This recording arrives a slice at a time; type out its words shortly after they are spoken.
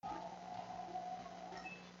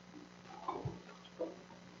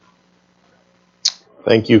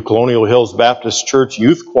Thank you, Colonial Hills Baptist Church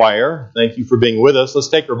Youth Choir. Thank you for being with us. Let's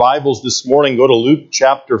take our Bibles this morning. Go to Luke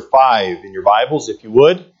chapter 5 in your Bibles, if you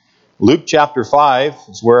would. Luke chapter 5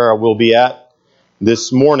 is where we'll be at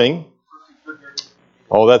this morning.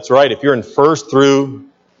 Oh, that's right. If you're in first through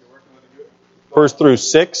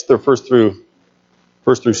 6th or first through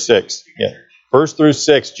 6th. Yeah. First through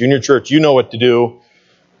 6th, junior church, you know what to do.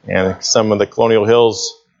 And some of the Colonial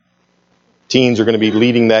Hills teens are going to be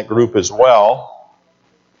leading that group as well.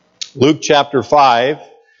 Luke chapter 5,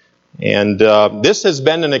 and this has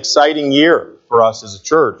been an exciting year for us as a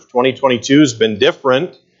church. 2022 has been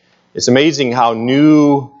different. It's amazing how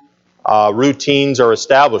new routines are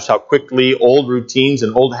established, how quickly old routines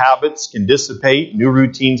and old habits can dissipate, new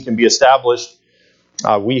routines can be established.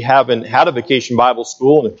 We haven't had a vacation Bible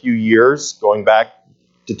school in a few years, going back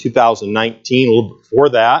to 2019, a little before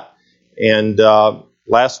that, and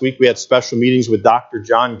last week we had special meetings with Dr.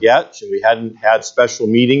 John Getch, and we hadn't had special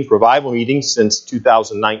meetings, revival meetings, since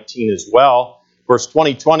 2019 as well. Of course,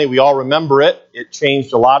 2020, we all remember it. It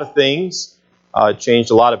changed a lot of things. It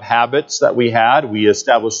changed a lot of habits that we had. We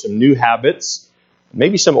established some new habits.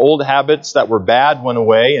 Maybe some old habits that were bad went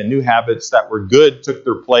away, and new habits that were good took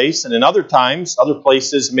their place. And in other times, other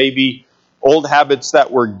places, maybe old habits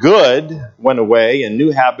that were good went away, and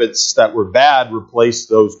new habits that were bad replaced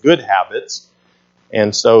those good habits.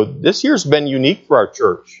 And so this year's been unique for our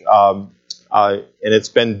church, and it's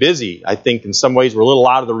been busy. I think in some ways we're a little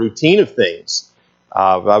out of the routine of things.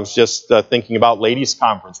 I was just thinking about Ladies'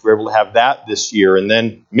 Conference. We were able to have that this year, and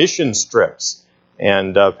then mission trips.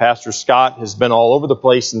 And Pastor Scott has been all over the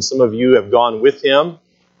place, and some of you have gone with him,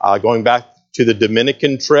 going back to the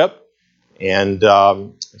Dominican trip, and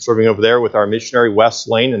serving over there with our missionary Wes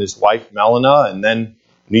Lane and his wife Melina, and then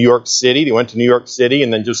New York City. They went to New York City,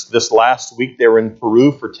 and then just this last week they were in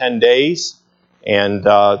Peru for 10 days. And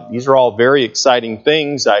these are all very exciting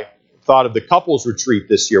things. I thought of the couples retreat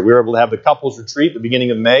this year. We were able to have the couples retreat at the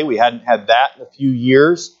beginning of May. We hadn't had that in a few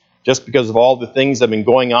years just because of all the things that have been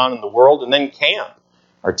going on in the world. And then camp.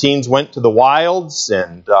 Our teens went to the Wilds,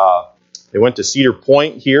 and they went to Cedar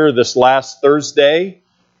Point here this last Thursday.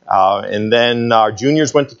 And then our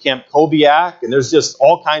juniors went to Camp Kobiak, and there's just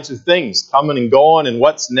all kinds of things coming and going, and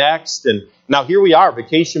what's next. And now here we are,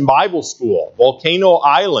 Vacation Bible School, Volcano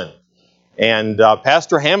Island. And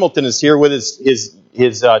Pastor Hamilton is here with his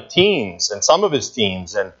teens, and some of his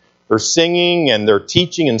teens, and they're singing, and they're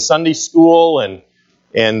teaching in Sunday school,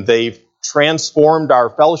 and they've transformed our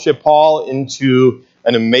fellowship hall into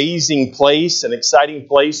an amazing place, an exciting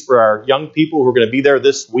place for our young people who are going to be there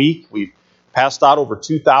this week. We've passed out over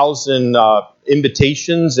 2,000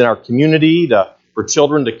 invitations in our community for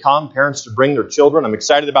children to come, parents to bring their children. I'm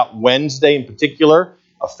excited about Wednesday in particular,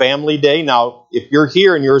 a family day. Now, if you're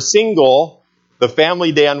here and you're single, the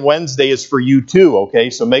family day on Wednesday is for you too, okay?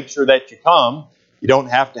 So make sure that you come. You don't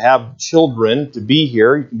have to have children to be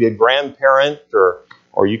here. You can be a grandparent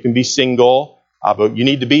or you can be single, but you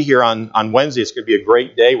need to be here on Wednesday. It's going to be a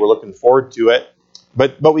great day. We're looking forward to it.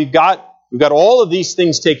 But we've got all of these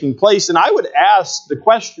things taking place, and I would ask the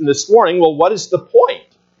question this morning, well, what is the point?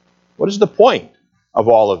 What is the point of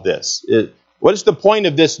all of this? What is the point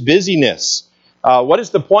of this busyness? What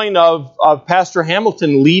is the point of Pastor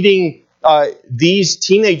Hamilton leading these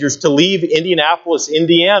teenagers to leave Indianapolis,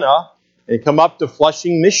 Indiana, and come up to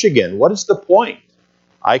Flushing, Michigan? What is the point?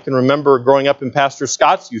 I can remember growing up in Pastor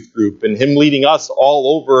Scott's youth group and him leading us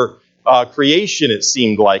all over creation, it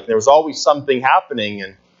seemed like. There was always something happening,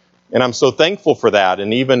 and I'm so thankful for that.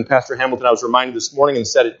 And even Pastor Hamilton, I was reminded this morning and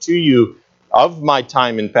said it to you of my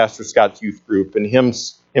time in Pastor Scott's youth group and him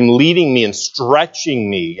leading me and stretching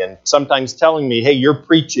me and sometimes telling me, hey, you're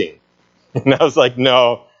preaching. And I was like,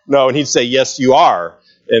 no. And he'd say, yes, you are.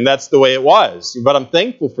 And that's the way it was. But I'm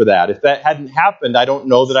thankful for that. If that hadn't happened, I don't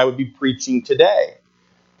know that I would be preaching today.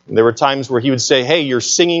 And there were times where he would say, hey, you're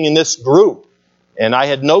singing in this group. And I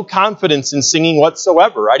had no confidence in singing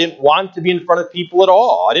whatsoever. I didn't want to be in front of people at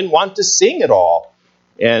all. I didn't want to sing at all.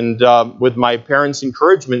 And with my parents'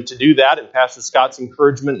 encouragement to do that, and Pastor Scott's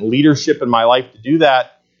encouragement and leadership in my life to do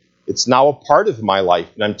that, it's now a part of my life.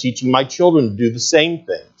 And I'm teaching my children to do the same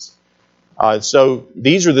things. So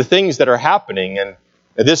these are the things that are happening. And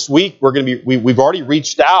this week we've already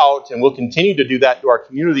reached out, and we'll continue to do that to our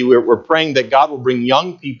community. We're praying that God will bring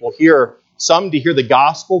young people here, some to hear the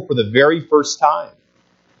gospel for the very first time.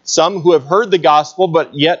 Some who have heard the gospel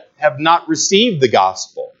but yet have not received the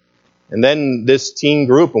gospel. And then this teen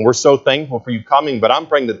group, and we're so thankful for you coming, but I'm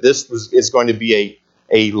praying that this is going to be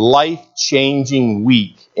a life-changing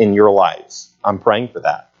week in your lives. I'm praying for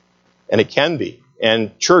that. And it can be.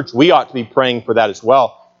 And church, we ought to be praying for that as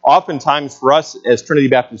well. Oftentimes for us as Trinity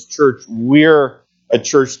Baptist Church, we're a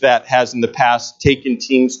church that has in the past taken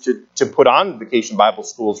teams to put on vacation Bible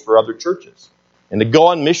schools for other churches and to go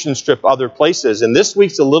on mission trip other places. And this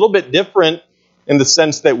week's a little bit different in the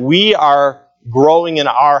sense that we are growing in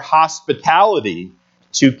our hospitality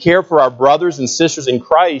to care for our brothers and sisters in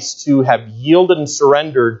Christ who have yielded and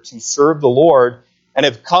surrendered to serve the Lord and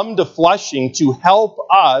have come to Flushing to help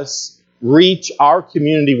us reach our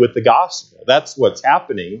community with the gospel. That's what's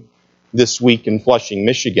happening this week in Flushing,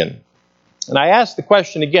 Michigan. And I ask the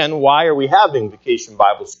question again, why are we having Vacation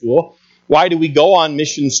Bible School? Why do we go on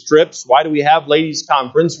mission trips? Why do we have Ladies'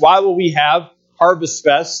 Conference? Why will we have Harvest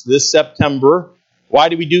Fest this September? Why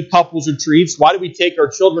do we do couples retreats? Why do we take our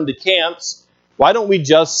children to camps? Why don't we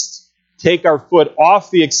just take our foot off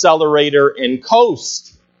the accelerator and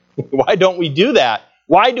coast? Why don't we do that?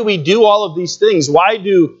 Why do we do all of these things? Why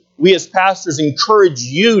do we as pastors encourage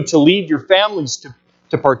you to lead your families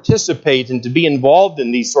to participate and to be involved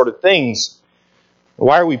in these sort of things?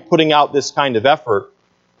 Why are we putting out this kind of effort?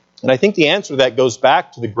 And I think the answer to that goes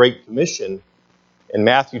back to the Great Commission in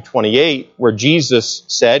Matthew 28, where Jesus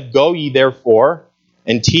said, "Go ye therefore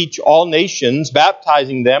and teach all nations,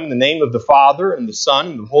 baptizing them in the name of the Father and the Son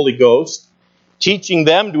and the Holy Ghost, teaching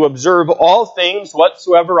them to observe all things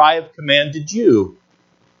whatsoever I have commanded you.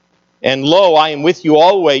 And lo, I am with you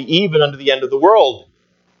always, even unto the end of the world."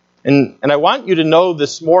 And I want you to know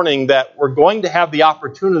this morning that we're going to have the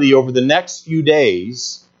opportunity over the next few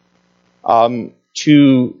days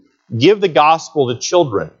to give the gospel to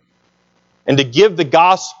children and to give the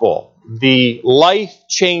gospel, the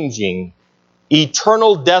life-changing,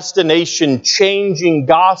 eternal destination-changing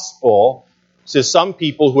gospel to some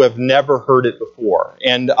people who have never heard it before.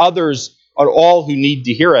 And others are all who need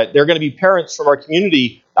to hear it. There are going to be parents from our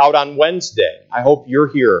community out on Wednesday. I hope you're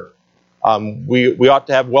here. We ought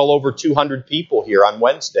to have well over 200 people here on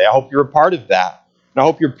Wednesday. I hope you're a part of that. And I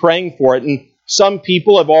hope you're praying for it. And some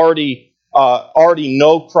people have already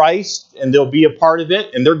know Christ, and they'll be a part of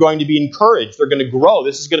it, and they're going to be encouraged. They're going to grow.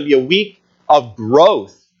 This is going to be a week of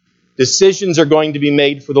growth. Decisions are going to be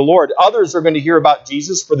made for the Lord. Others are going to hear about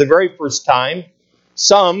Jesus for the very first time.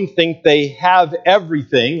 Some think they have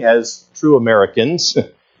everything as true Americans,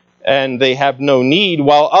 and they have no need,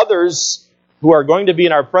 while others who are going to be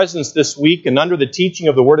in our presence this week and under the teaching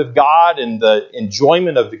of the Word of God and the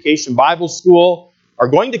enjoyment of Vacation Bible School are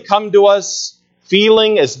going to come to us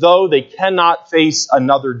feeling as though they cannot face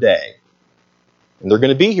another day. And they're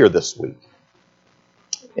going to be here this week.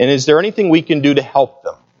 And is there anything we can do to help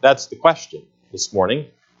them? That's the question this morning.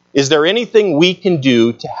 Is there anything we can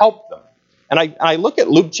do to help them? And I look at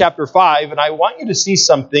Luke chapter 5, and I want you to see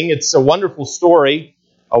something. It's a wonderful story,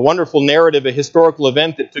 a wonderful narrative, a historical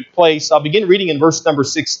event that took place. I'll begin reading in verse number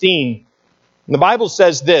 16. And the Bible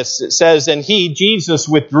says this. It says, "And he, Jesus,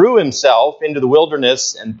 withdrew himself into the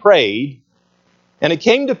wilderness and prayed. And it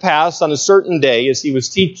came to pass on a certain day, as he was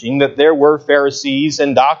teaching, that there were Pharisees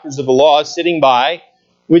and doctors of the law sitting by,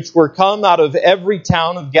 which were come out of every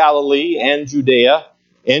town of Galilee and Judea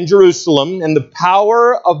and Jerusalem, and the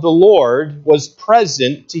power of the Lord was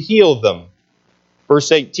present to heal them."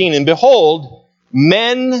 Verse 18, "And behold,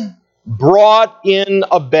 men brought in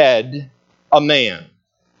a bed a man,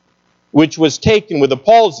 which was taken with a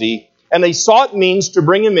palsy, and they sought means to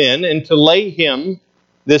bring him in and to lay him,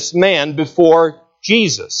 this man, before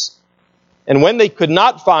Jesus. And when they could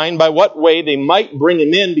not find by what way they might bring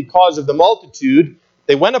him in because of the multitude,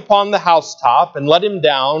 they went upon the housetop and let him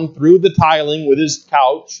down through the tiling with his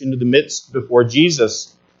couch into the midst before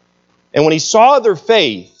Jesus. And when he saw their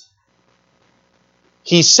faith,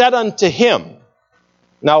 he said unto him,"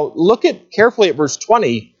 now look carefully at verse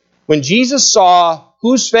 20. When Jesus saw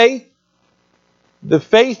whose faith? The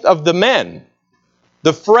faith of the men,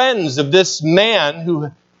 the friends of this man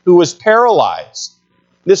who was paralyzed.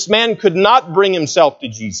 This man could not bring himself to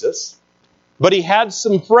Jesus, but he had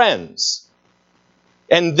some friends.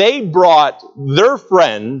 And they brought their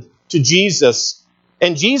friend to Jesus.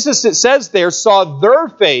 And Jesus, it says there, saw their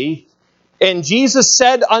faith. And Jesus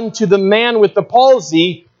said unto the man with the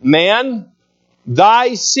palsy, "Man,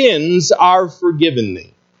 thy sins are forgiven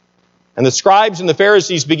thee." And the scribes and the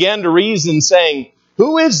Pharisees began to reason, saying,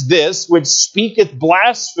 "Who is this which speaketh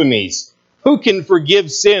blasphemies? Who can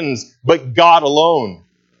forgive sins but God alone?"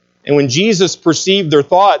 And when Jesus perceived their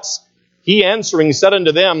thoughts, he answering said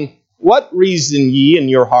unto them, "What reason ye in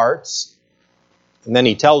your hearts?" And then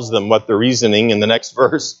he tells them what they're reasoning in the next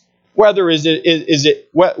verse. Whether is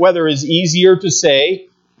easier to say,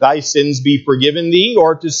 "Thy sins be forgiven thee,"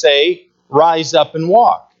 or to say, "Rise up and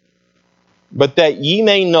walk." "But that ye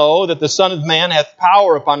may know that the Son of Man hath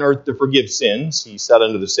power upon earth to forgive sins," he said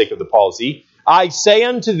unto the sick of the palsy, "I say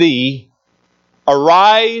unto thee,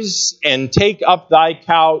 Arise and take up thy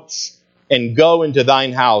couch and go into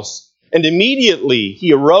thine house. And immediately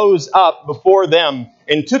he arose up before them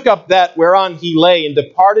and took up that whereon he lay and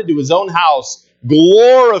departed to his own house,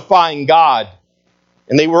 glorifying God.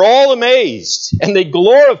 And they were all amazed, and they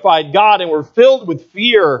glorified God and were filled with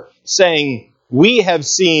fear, saying, we have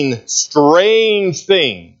seen strange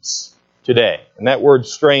things today. And that word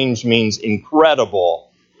strange means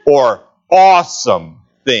incredible or awesome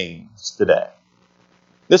things today.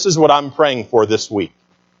 This is what I'm praying for this week.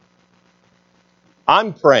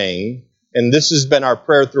 I'm praying, and this has been our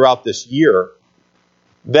prayer throughout this year,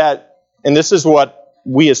 that, and this is what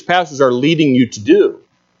we as pastors are leading you to do.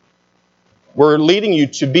 We're leading you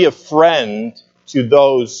to be a friend to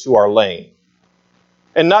those who are lame.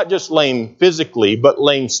 And not just lame physically, but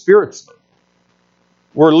lame spiritually.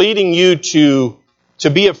 We're leading you to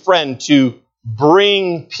be a friend, to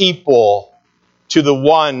bring people to the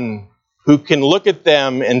one who can look at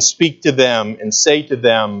them and speak to them and say to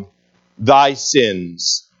them, thy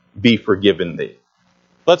sins be forgiven thee.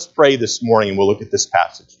 Let's pray this morning and we'll look at this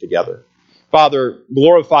passage together. Father,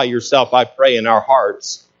 glorify yourself, I pray, in our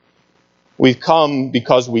hearts. We've come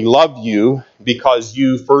because we love you, because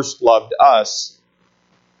you first loved us.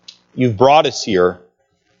 You've brought us here.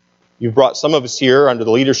 You've brought some of us here under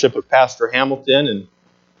the leadership of Pastor Hamilton and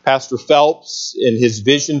Pastor Phelps in his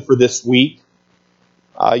vision for this week.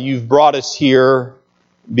 You've brought us here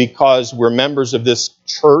because we're members of this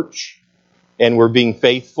church and we're being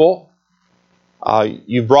faithful.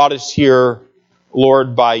 You brought us here,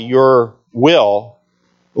 Lord, by your will.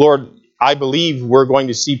 Lord, I believe we're going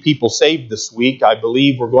to see people saved this week. I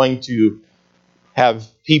believe we're going to have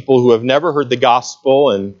people who have never heard the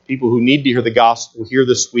gospel and people who need to hear the gospel here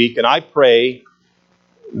this week. And I pray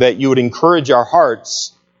that you would encourage our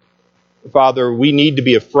hearts. Father, we need to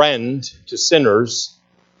be a friend to sinners.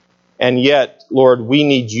 And yet, Lord, we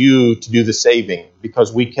need you to do the saving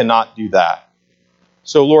because we cannot do that.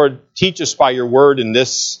 So, Lord, teach us by your word in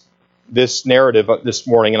this narrative this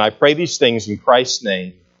morning. And I pray these things in Christ's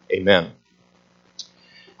name. Amen.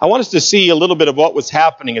 I want us to see a little bit of what was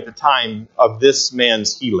happening at the time of this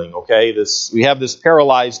man's healing, okay? We have this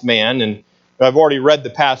paralyzed man, and I've already read the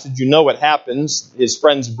passage. You know what happens. His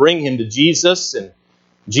friends bring him to Jesus, and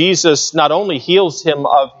Jesus not only heals him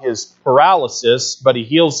of his paralysis, but he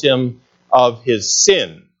heals him of his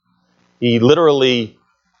sin. He literally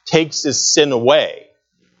takes his sin away,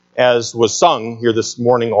 as was sung here this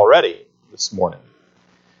morning.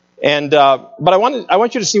 And but I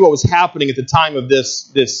want you to see what was happening at the time of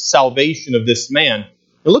this salvation of this man.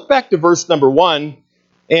 And look back to verse number 1,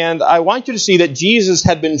 and I want you to see that Jesus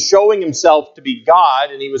had been showing himself to be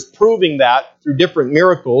God, and he was proving that through different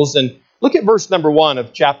miracles. And look at verse number 1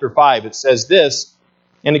 of chapter 5. It says this,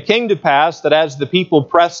 and it came to pass that as the people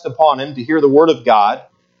pressed upon him to hear the word of God,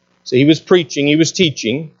 so he was preaching, he was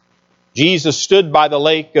teaching, Jesus stood by the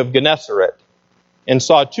lake of Gennesaret, and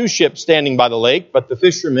saw 2 ships standing by the lake, but the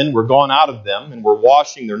fishermen were gone out of them and were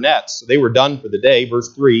washing their nets. So they were done for the day.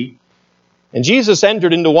 Verse 3. And Jesus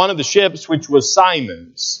entered into one of the ships, which was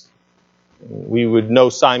Simon's. We would know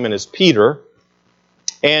Simon as Peter.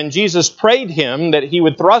 And Jesus prayed him that he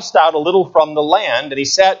would thrust out a little from the land, and he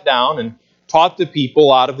sat down and taught the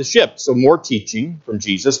people out of the ship. So more teaching from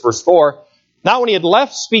Jesus. Verse 4. Now when he had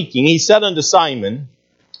left speaking, he said unto Simon,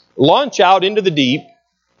 launch out into the deep,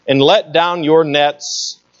 and let down your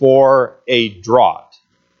nets for a draught.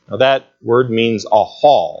 Now that word means a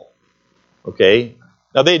haul. Okay?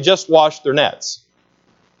 Now they had just washed their nets.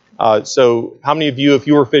 So how many of you, if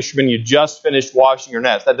you were fishermen, you just finished washing your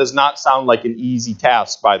nets? That does not sound like an easy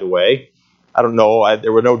task, by the way. I don't know.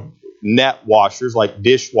 There were no net washers like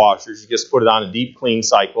dishwashers. You just put it on a deep clean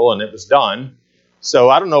cycle and it was done. So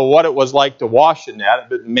I don't know what it was like to wash a net,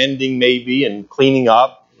 but mending maybe and cleaning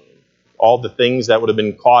up all the things that would have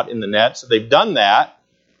been caught in the net. So they've done that.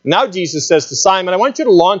 Now Jesus says to Simon, I want you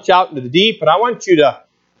to launch out into the deep, and I want you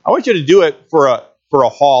to do it for a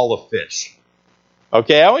haul of fish.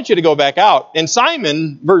 Okay, I want you to go back out. And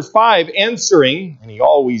Simon, verse 5, answering, and he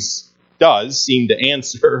always does seem to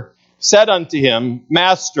answer, said unto him,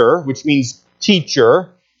 Master, which means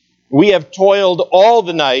teacher, we have toiled all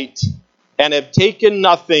the night and have taken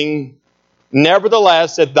nothing.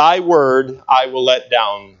 Nevertheless, at thy word, I will let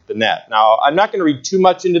down the net. Now, I'm not going to read too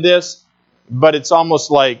much into this, but it's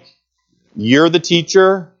almost like you're the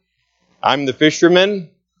teacher, I'm the fisherman.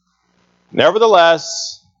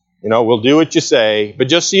 Nevertheless, we'll do what you say. But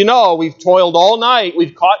just so you know, we've toiled all night.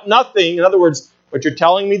 We've caught nothing. In other words, what you're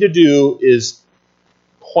telling me to do is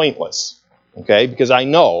pointless. Okay? Because I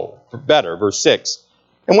know better. Verse 6.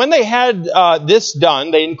 And when they had this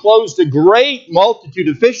done, they enclosed a great multitude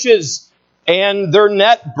of fishes, and their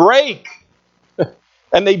net brake.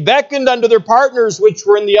 And they beckoned unto their partners which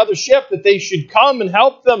were in the other ship that they should come and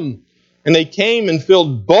help them. And they came and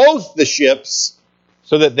filled both the ships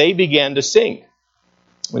so that they began to sink.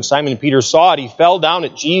 When Simon Peter saw it, he fell down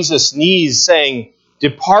at Jesus' knees, saying,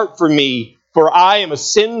 Depart from me, for I am a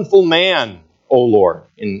sinful man, O Lord.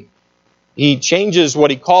 And he changes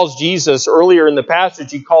what he calls Jesus. Earlier in the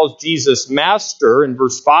passage, he calls Jesus Master in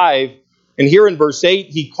verse 5. And here in verse 8,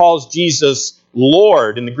 he calls Jesus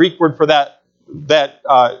Lord. And the Greek word for that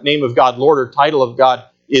name of God, Lord, or title of God,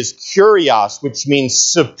 is Kyrios, which means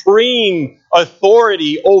supreme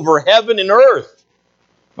authority over heaven and earth.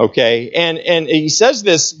 Okay, and he says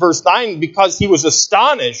this, verse 9, because he was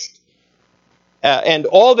astonished, and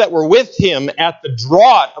all that were with him at the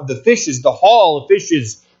draught of the fishes, the haul of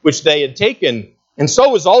fishes which they had taken. And so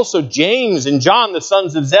was also James and John, the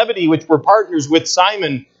sons of Zebedee, which were partners with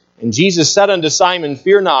Simon. And Jesus said unto Simon,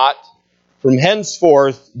 Fear not, from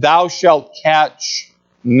henceforth thou shalt catch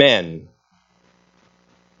men.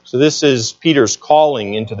 So this is Peter's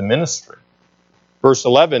calling into the ministry. Verse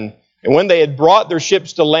 11, And when they had brought their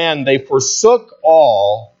ships to land, they forsook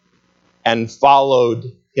all and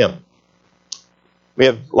followed him. We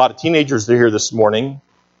have a lot of teenagers that are here this morning,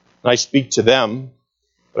 and I speak to them,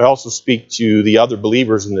 but I also speak to the other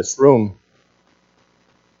believers in this room.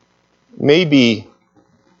 Maybe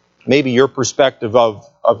your perspective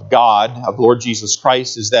of God, of Lord Jesus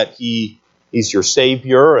Christ, is that He's your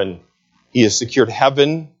Savior and He has secured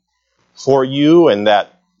heaven for you, and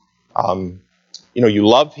that you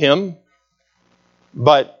love Him,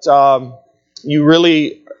 but you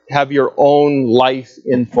really have your own life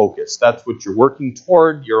in focus. That's what you're working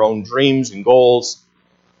toward, your own dreams and goals.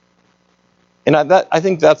 And I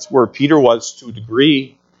think that's where Peter was to a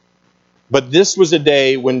degree. But this was a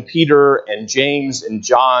day when Peter and James and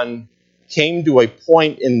John came to a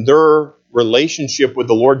point in their relationship with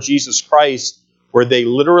the Lord Jesus Christ where they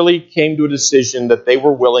literally came to a decision that they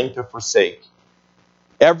were willing to forsake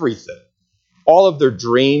everything. All of their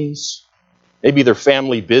dreams, maybe their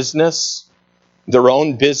family business, their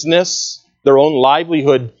own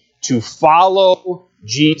livelihood, to follow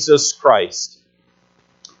Jesus Christ.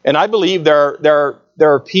 And I believe there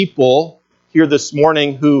are people here this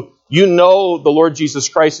morning who you know the Lord Jesus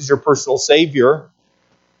Christ is your personal Savior,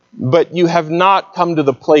 but you have not come to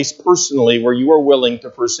the place personally where you are willing to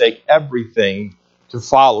forsake everything to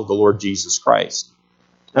follow the Lord Jesus Christ.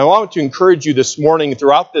 And I want to encourage you this morning,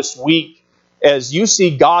 throughout this week, as you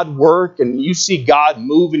see God work and you see God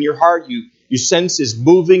move in your heart, you sense His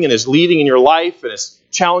moving and His leading in your life, and His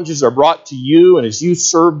challenges are brought to you, and as you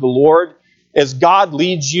serve the Lord, as God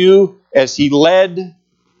leads you, as He led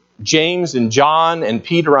James and John and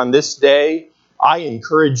Peter on this day, I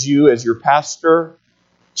encourage you as your pastor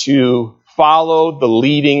to follow the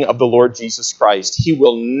leading of the Lord Jesus Christ. He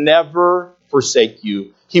will never forsake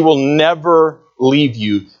you. He will never leave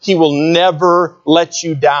you. He will never let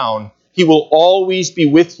you down. He will always be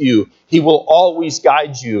with you. He will always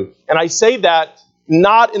guide you. And I say that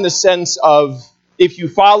not in the sense of if you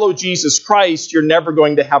follow Jesus Christ, you're never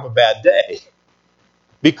going to have a bad day.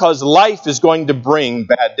 Because life is going to bring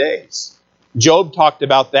bad days. Job talked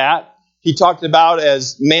about that. He talked about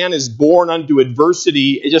as man is born unto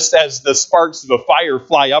adversity, just as the sparks of a fire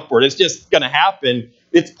fly upward. It's just going to happen.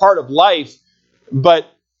 It's part of life. But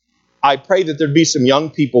I pray that there'd be some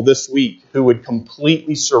young people this week who would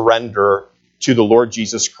completely surrender to the Lord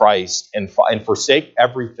Jesus Christ and forsake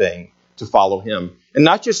everything to follow Him. And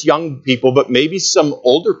not just young people, but maybe some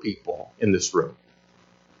older people in this room.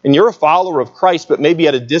 And you're a follower of Christ, but maybe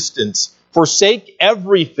at a distance. Forsake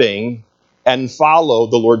everything and follow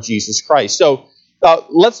the Lord Jesus Christ. So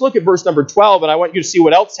let's look at verse number 12, and I want you to see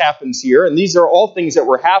what else happens here. And these are all things that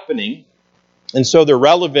were happening, and so they're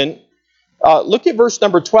relevant. Look at verse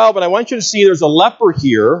number 12, and I want you to see there's a leper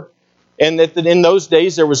here, and that in those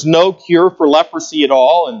days there was no cure for leprosy at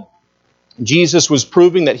all, and Jesus was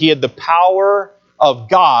proving that He had the power of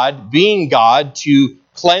God, being God, to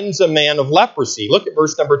cleanse a man of leprosy. Look at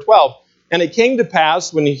verse number 12. And it came to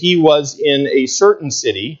pass when He was in a certain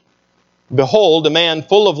city, behold, a man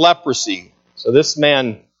full of leprosy. So this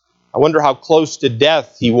man, I wonder how close to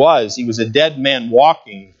death he was. He was a dead man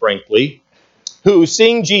walking, frankly, who,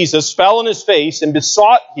 seeing Jesus, fell on his face and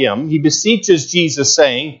besought Him. He beseeches Jesus,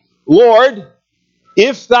 saying, Lord,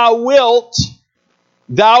 if Thou wilt,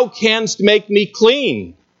 Thou canst make me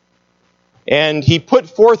clean. And he put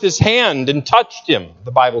forth his hand and touched him,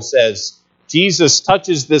 the Bible says. Jesus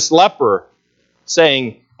touches this leper,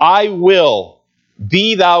 saying, I will,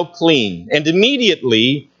 be thou clean. And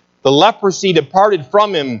immediately the leprosy departed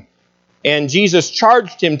from him, And Jesus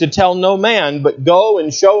charged him to tell no man, but go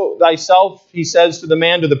and show thyself, he says to the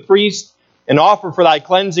man, to the priest, and offer for thy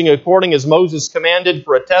cleansing according as Moses commanded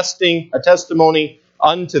for a testimony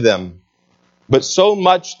unto them. But so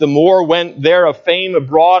much the more went there a fame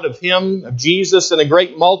abroad of him, of Jesus, and a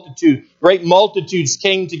great multitudes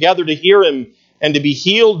came together to hear him and to be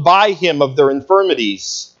healed by him of their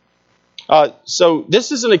infirmities. So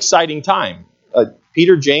this is an exciting time.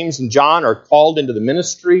 Peter, James, and John are called into the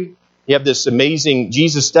ministry. You have this amazing,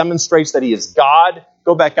 Jesus demonstrates that he is God.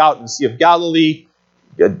 Go back out in the Sea of Galilee,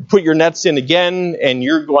 put your nets in again, and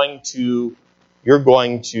you're going to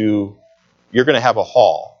have a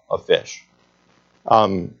haul of fish.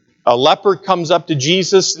 A leper comes up to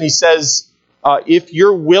Jesus and he says, if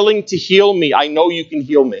you're willing to heal me, I know you can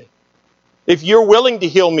heal me. If you're willing to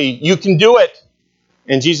heal me, you can do it.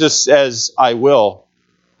 And Jesus says, I will.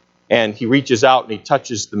 And he reaches out and he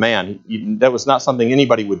touches the man. That was not something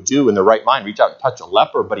anybody would do in their right mind, reach out and touch a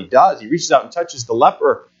leper, but he does. He reaches out and touches the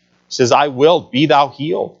leper. He says, I will, be thou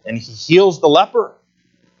healed. And he heals the leper.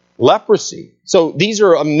 Leprosy. So these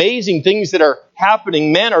are amazing things that are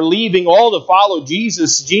happening. Men are leaving all to follow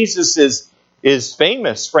Jesus. Jesus is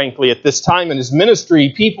famous, frankly, at this time in his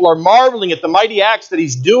ministry. People are marveling at the mighty acts that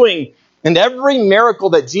he's doing. And every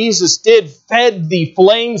miracle that Jesus did fed the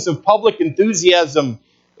flames of public enthusiasm.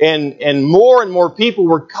 And more people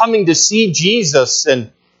were coming to see Jesus.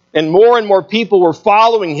 And more people were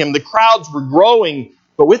following him. The crowds were growing.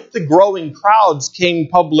 But with the growing crowds came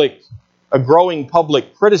a growing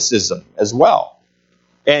public criticism as well.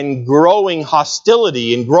 And growing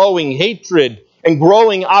hostility and growing hatred and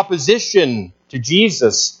growing opposition to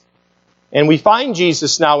Jesus. And we find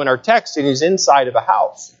Jesus now in our text and he's inside of a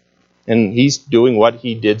house. And he's doing what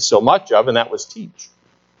he did so much of, and that was teach.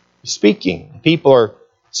 He's speaking.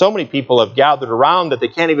 So many people have gathered around that they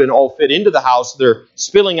can't even all fit into the house. They're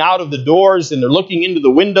spilling out of the doors and they're looking into the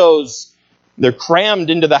windows. They're crammed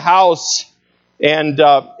into the house. And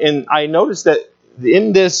I noticed that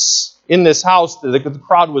in this house, the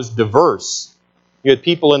crowd was diverse. You had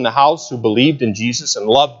people in the house who believed in Jesus and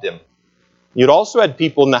loved him. You'd also had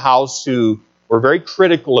people in the house who were very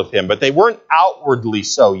critical of him, but they weren't outwardly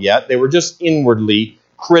so yet. They were just inwardly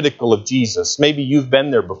critical of Jesus. Maybe you've been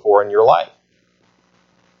there before in your life.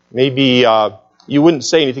 Maybe you wouldn't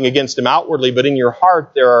say anything against him outwardly, but in your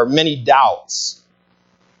heart there are many doubts,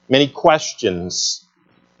 many questions.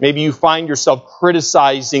 Maybe you find yourself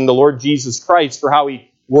criticizing the Lord Jesus Christ for how he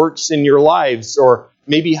works in your lives, or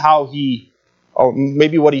maybe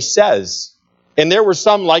maybe what he says. And there were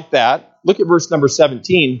some like that. Look at verse number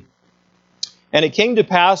 17. And it came to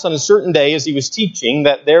pass on a certain day as he was teaching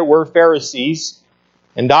that there were Pharisees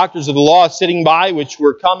and doctors of the law sitting by, which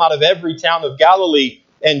were come out of every town of Galilee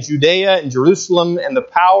and Judea and Jerusalem, and the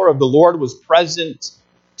power of the Lord was present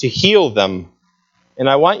to heal them. And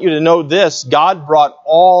I want you to know this, God brought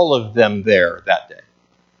all of them there that day.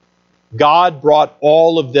 God brought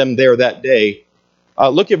all of them there that day.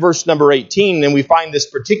 Look at verse number 18, and we find this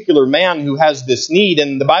particular man who has this need.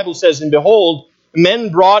 And the Bible says, and behold,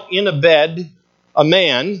 men brought in a bed a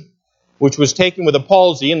man which was taken with a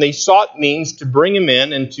palsy, and they sought means to bring him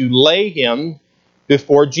in and to lay him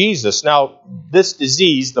before Jesus. Now, this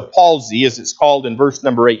disease, the palsy, as it's called in verse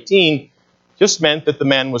number 18, just meant that the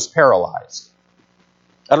man was paralyzed.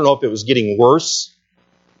 I don't know if it was getting worse.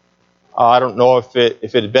 I don't know if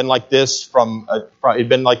it had been like this from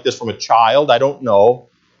a child. I don't know.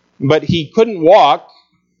 But he couldn't walk,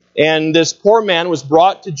 and this poor man was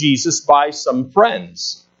brought to Jesus by some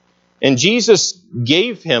friends. And Jesus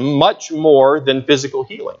gave him much more than physical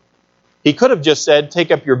healing. He could have just said, take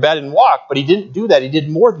up your bed and walk, but he didn't do that. He did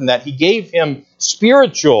more than that. He gave him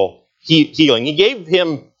spiritual healing. He gave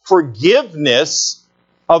him forgiveness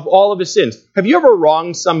of all of his sins. Have you ever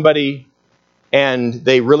wronged somebody and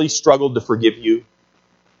they really struggled to forgive you?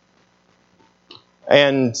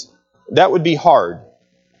 And that would be hard.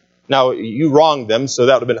 Now, you wronged them, so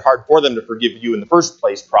that would have been hard for them to forgive you in the first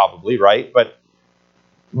place, probably, right?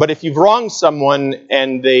 But if you've wronged someone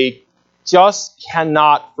and they just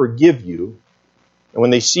cannot forgive you, and when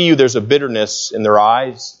they see you, there's a bitterness in their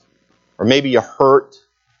eyes, or maybe a hurt,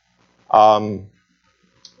 that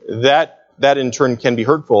in turn can be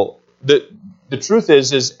hurtful. The truth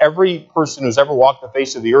is every person who's ever walked the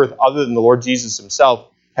face of the earth, other than the Lord Jesus himself,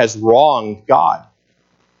 has wronged God.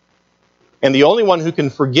 And the only one who can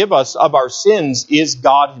forgive us of our sins is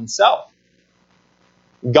God himself.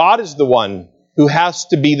 God is the one who has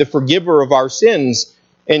to be the forgiver of our sins.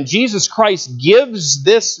 And Jesus Christ gives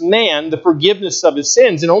this man the forgiveness of his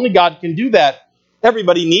sins. And only God can do that.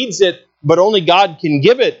 Everybody needs it, but only God can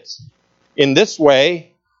give it in this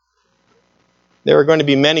way. There are going to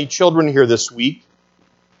be many children here this week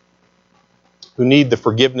who need the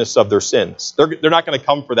forgiveness of their sins. They're not going to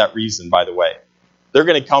come for that reason, by the way. They're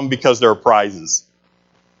going to come because there are prizes.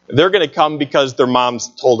 They're going to come because their moms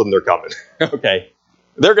told them they're coming. Okay.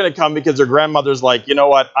 They're going to come because their grandmother's like, you know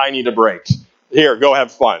what, I need a break. Here, go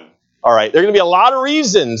have fun. All right. There are going to be a lot of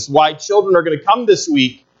reasons why children are going to come this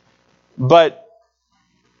week, but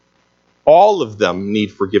all of them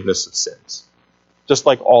need forgiveness of sins. Just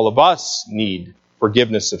like all of us need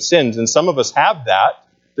forgiveness of sins. And some of us have that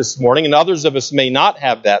this morning, and others of us may not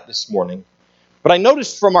have that this morning. But I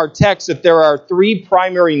noticed from our text that there are three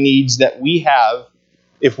primary needs that we have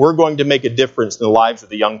if we're going to make a difference in the lives of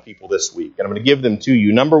the young people this week. And I'm going to give them to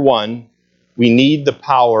you. Number one, we need the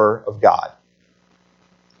power of God.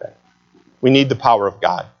 Okay. We need the power of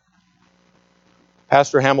God.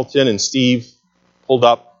 Pastor Hamilton and Steve pulled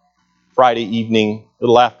up Friday evening, a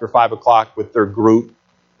little after 5 o'clock with their group,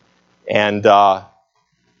 and a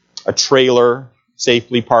trailer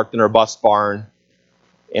safely parked in our bus barn,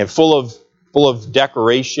 and full of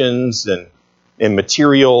decorations and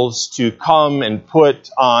materials to come and put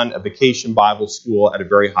on a vacation Bible school at a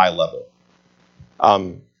very high level.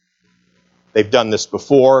 They've done this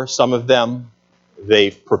before, some of them.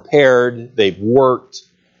 They've prepared, they've worked.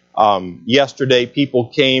 Yesterday, people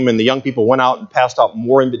came and the young people went out and passed out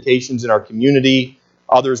more invitations in our community.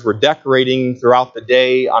 Others were decorating throughout the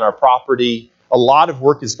day on our property. A lot of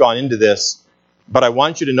work has gone into this, but I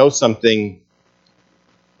want you to know something.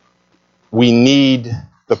 We need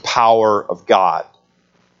the power of God.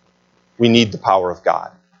 We need the power of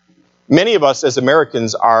God. Many of us as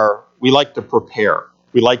Americans we like to prepare.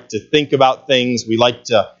 We like to think about things. We like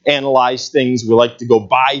to analyze things. We like to go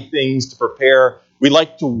buy things to prepare. We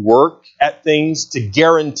like to work at things to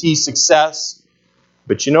guarantee success.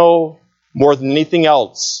 But you know, more than anything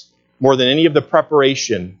else, more than any of the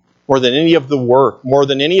preparation, more than any of the work, more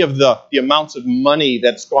than any of the amounts of money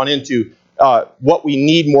that's gone into what we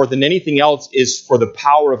need more than anything else is for the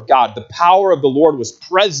power of God. The power of the Lord was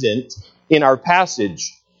present in our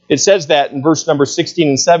passage. It says that in verse number 16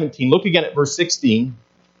 and 17. Look again at verse 16.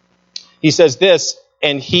 He says this,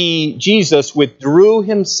 and Jesus, withdrew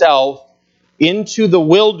himself into the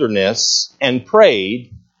wilderness and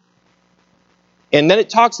prayed. And then it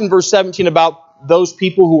talks in verse 17 about those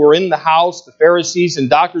people who were in the house, the Pharisees and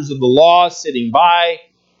doctors of the law sitting by.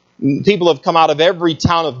 People have come out of every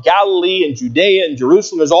town of Galilee and Judea and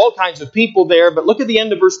Jerusalem. There's all kinds of people there. But look at the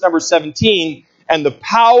end of verse number 17. And the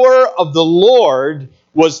power of the Lord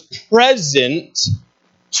was present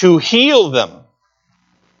to heal them.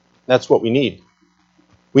 That's what we need.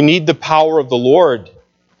 We need the power of the Lord.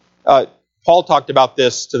 Paul talked about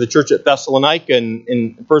this to the church at Thessalonica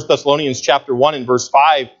in 1 Thessalonians chapter 1 and verse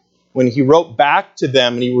 5 when he wrote back to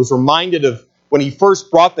them and he was reminded of when he first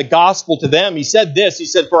brought the gospel to them. He said this, he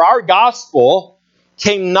said, for our gospel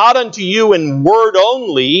came not unto you in word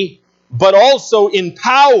only, but also in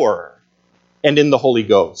power and in the Holy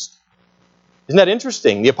Ghost. Isn't that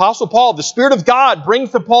interesting? The Apostle Paul, the Spirit of God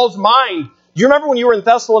brings to Paul's mind. Do you remember when you were in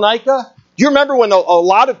Thessalonica? Do you remember when a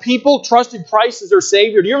lot of people trusted Christ as their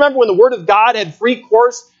Savior? Do you remember when the Word of God had free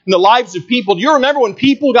course in the lives of people? Do you remember when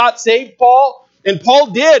people got saved, Paul? And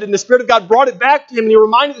Paul did, and the Spirit of God brought it back to him, and he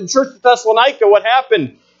reminded the church of Thessalonica what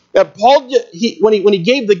happened. Paul, when he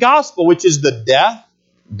gave the gospel, which is the death,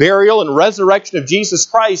 burial, and resurrection of Jesus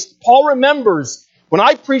Christ, Paul remembers, when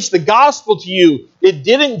I preached the gospel to you, it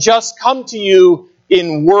didn't just come to you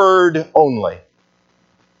in word only.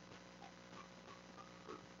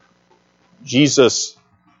 Jesus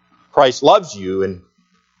Christ loves you, and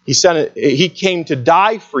He came to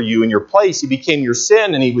die for you in your place. He became your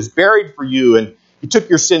sin, and He was buried for you, and He took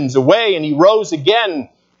your sins away, and He rose again,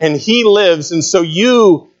 and He lives, and so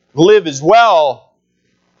you live as well.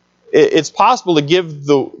 It's possible to give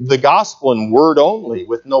the gospel in word only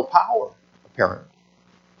with no power, apparently.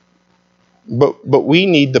 But we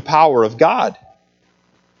need the power of God.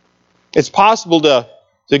 It's possible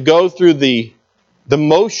to go through the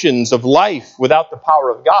motions of life without the power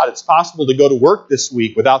of God. It's possible to go to work this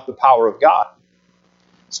week without the power of God.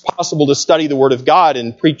 It's possible to study the Word of God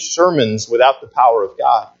and preach sermons without the power of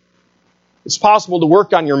God. It's possible to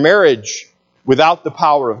work on your marriage without the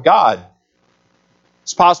power of God.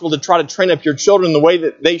 It's possible to try to train up your children the way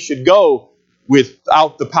that they should go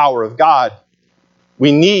without the power of God.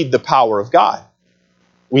 We need the power of God.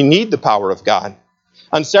 We need the power of God.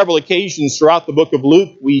 On several occasions throughout the book of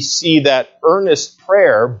Luke, we see that earnest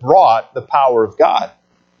prayer brought the power of God.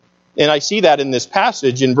 And I see that in this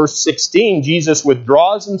passage. In verse 16, Jesus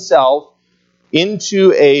withdraws himself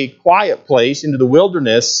into a quiet place, into the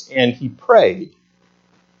wilderness, and he prayed.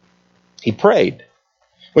 He prayed.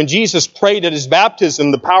 When Jesus prayed at his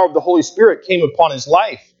baptism, the power of the Holy Spirit came upon his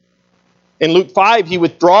life. In Luke 5, he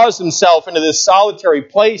withdraws himself into this solitary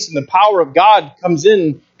place, and the power of God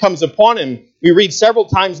comes upon him. We read several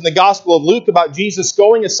times in the Gospel of Luke about Jesus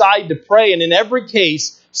going aside to pray, and in every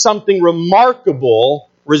case, something remarkable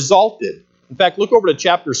resulted. In fact, look over to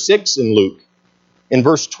chapter 6 in Luke, in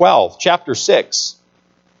verse 12. Chapter 6,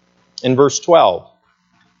 in verse 12.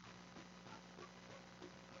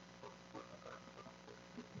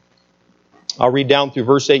 I'll read down through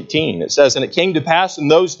verse 18. It says, "And it came to pass in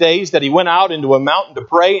those days that he went out into a mountain to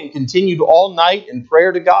pray and continued all night in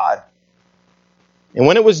prayer to God. And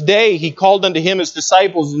when it was day, he called unto him his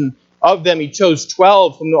disciples, and of them he chose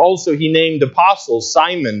 12, whom also he named apostles,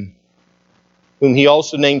 Simon, whom he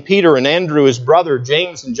also named Peter, and Andrew his brother,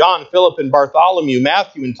 James and John, Philip and Bartholomew,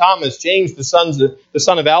 Matthew and Thomas, James the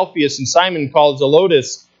son of Alphaeus, and Simon called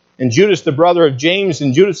Zelotes, and Judas the brother of James,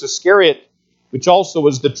 and Judas Iscariot, which also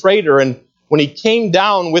was the traitor. And when he came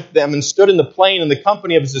down with them and stood in the plain in the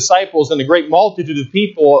company of his disciples and a great multitude of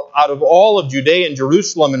people out of all of Judea and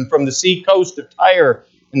Jerusalem and from the sea coast of Tyre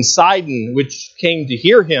and Sidon, which came to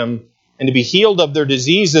hear him and to be healed of their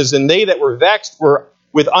diseases, and they that were vexed were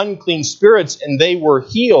with unclean spirits, and they were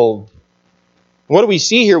healed." What do we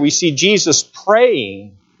see here? We see Jesus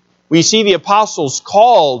praying. We see the apostles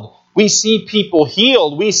called. We see people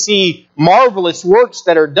healed. We see marvelous works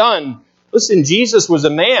that are done. Listen, Jesus was a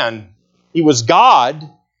man. He was God,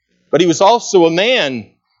 but he was also a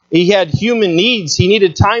man. He had human needs. He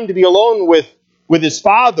needed time to be alone with his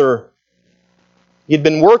Father. He had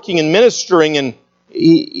been working and ministering, and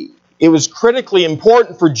it was critically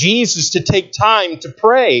important for Jesus to take time to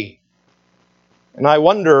pray. And I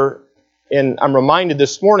wonder, and I'm reminded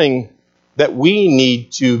this morning, that we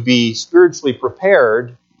need to be spiritually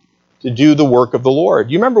prepared to do the work of the Lord.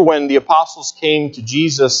 You remember when the apostles came to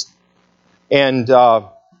Jesus, and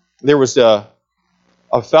there was a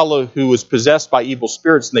fellow who was possessed by evil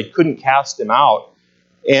spirits, and they couldn't cast him out.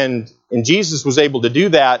 And Jesus was able to do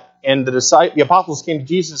that, and the apostles came to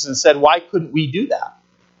Jesus and said, "Why couldn't we do that?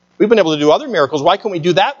 We've been able to do other miracles. Why can't we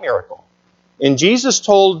do that miracle?" And Jesus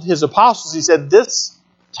told his apostles, he said, "This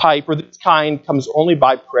type or this kind comes only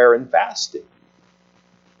by prayer and fasting."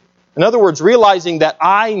 In other words, realizing that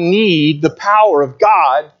I need the power of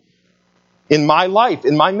God in my life,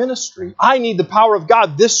 in my ministry. I need the power of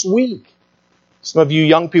God this week. Some of you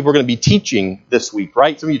young people are going to be teaching this week,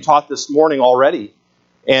 right? Some of you taught this morning already.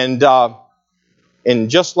 And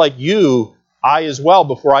just like you, I as well,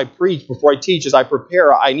 before I preach, before I teach, as I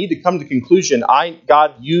prepare, I need to come to the conclusion,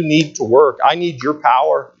 God, you need to work. I need your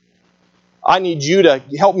power. I need you to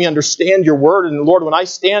help me understand your word. And Lord, when I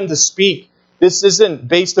stand to speak, this isn't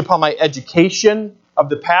based upon my education of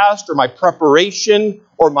the past or my preparation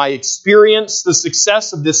or my experience. The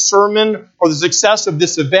success of this sermon or the success of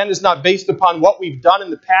this event is not based upon what we've done in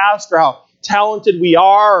the past or how talented we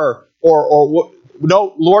are or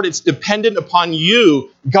no, Lord, it's dependent upon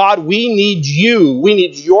you. God, we need you. We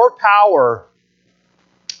need your power.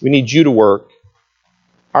 We need you to work.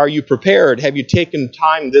 Are you prepared? Have you taken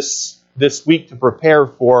time this week to prepare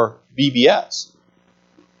for VBS?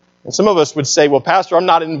 And some of us would say, well, Pastor, I'm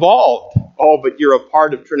not involved. Oh, but you're a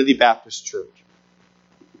part of Trinity Baptist Church.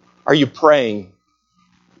 Are you praying?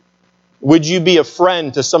 Would you be a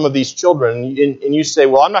friend to some of these children? And you say,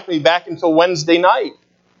 well, I'm not going to be back until Wednesday night.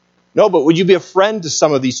 No, but would you be a friend to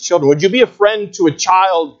some of these children? Would you be a friend to a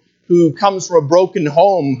child who comes from a broken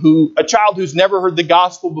home, a child who's never heard the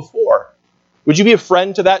gospel before? Would you be a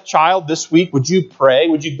friend to that child this week? Would you pray?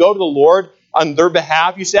 Would you go to the Lord on their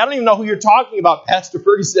behalf? You say, I don't even know who you're talking about, Pastor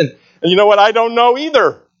Ferguson. And you know what? I don't know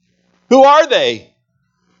either. Who are they?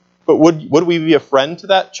 But would we be a friend to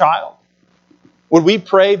that child? Would we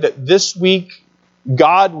pray that this week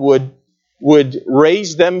God would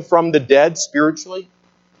raise them from the dead spiritually?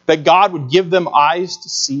 That God would give them eyes to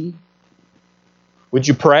see? Would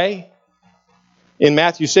you pray? In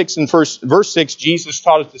Matthew 6 and verse 6, Jesus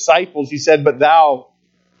taught his disciples, he said, "But thou,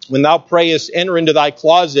 when thou prayest, enter into thy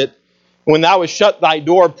closet. When thou hast shut thy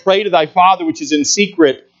door, pray to thy Father which is in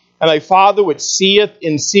secret. And thy Father which seeth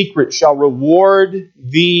in secret shall reward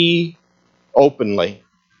thee openly."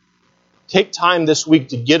 Take time this week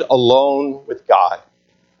to get alone with God.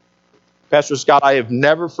 Pastor Scott, I have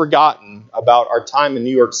never forgotten about our time in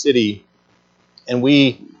New York City. And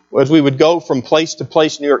as we would go from place to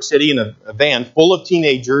place in New York City in a van full of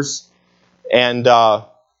teenagers, and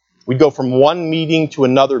we'd go from one meeting to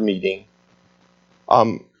another meeting,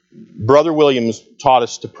 Brother Williams taught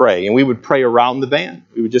us to pray, and we would pray around the van.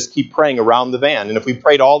 We would just keep praying around the van. And if we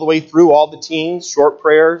prayed all the way through all the teens, short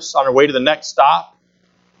prayers on our way to the next stop,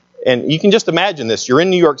 And you can just imagine this. You're in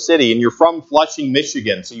New York City and you're from Flushing,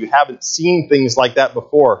 Michigan, so you haven't seen things like that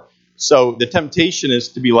before. So the temptation is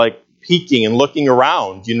to be like peeking and looking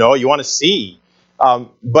around, you want to see.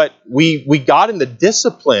 But we got in the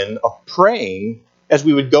discipline of praying as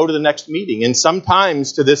we would go to the next meeting. And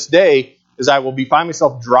sometimes to this day, as I will find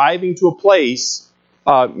myself driving to a place,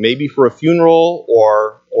 maybe for a funeral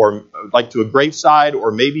or like to a graveside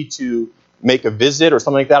or maybe to make a visit or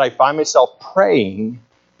something like that, I find myself praying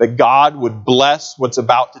that God would bless what's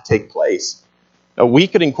about to take place. Now, we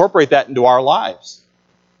could incorporate that into our lives.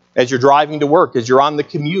 As you're driving to work, as you're on the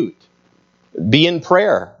commute, be in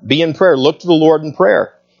prayer. Be in prayer. Look to the Lord in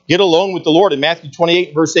prayer. Get alone with the Lord. In Matthew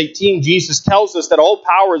 28, verse 18, Jesus tells us that all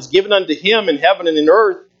power is given unto him in heaven and in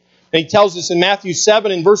earth. And he tells us in Matthew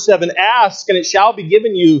 7, in verse 7, ask, and it shall be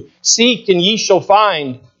given you. Seek, and ye shall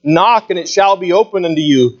find. Knock, and it shall be opened unto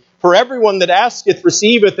you. For everyone that asketh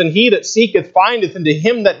receiveth, and he that seeketh findeth, and to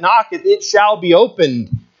him that knocketh it shall be opened.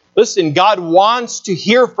 Listen, God wants to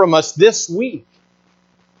hear from us this week.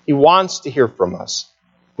 He wants to hear from us.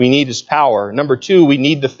 We need his power. Number 2, we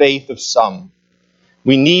need the faith of some.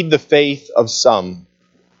 We need the faith of some.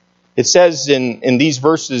 It says in these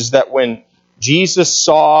verses that when Jesus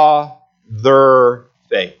saw their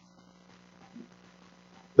faith,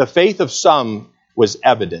 the faith of some was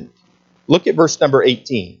evident. Look at verse number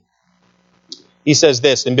 18. He says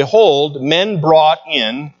this, and behold, men brought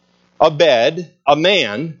in a bed, a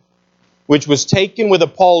man, which was taken with a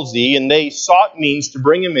palsy, and they sought means to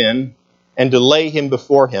bring him in and to lay him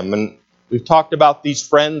before him. And we've talked about these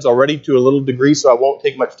friends already to a little degree, so I won't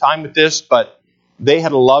take much time with this, but they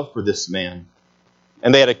had a love for this man.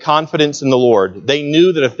 And they had a confidence in the Lord. They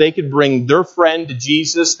knew that if they could bring their friend to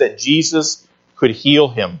Jesus, that Jesus could heal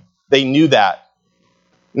him. They knew that.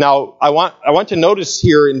 Now, I want to notice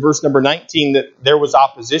here in verse number 19 that there was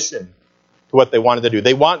opposition to what they wanted to do.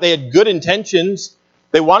 They had good intentions.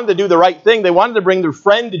 They wanted to do the right thing. They wanted to bring their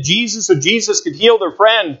friend to Jesus so Jesus could heal their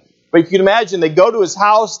friend. But you can imagine, they go to his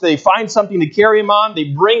house, they find something to carry him on, they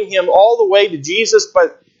bring him all the way to Jesus,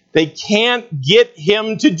 but they can't get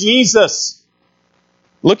him to Jesus.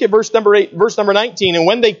 Look at verse number 19. And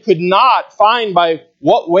when they could not find by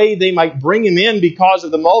what way they might bring him in because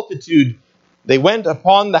of the multitude, they went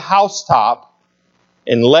upon the housetop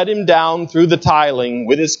and let him down through the tiling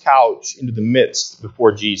with his couch into the midst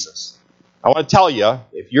before Jesus. I want to tell you,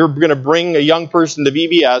 if you're going to bring a young person to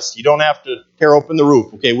VBS, you don't have to tear open the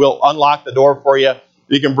roof. Okay, we'll unlock the door for you.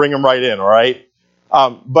 You can bring them right in, all right?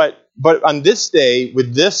 But on this day,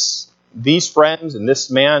 with these friends and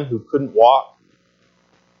this man who couldn't walk,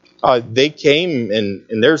 they came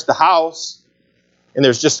and there's the house, and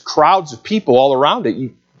there's just crowds of people all around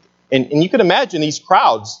it. And you can imagine these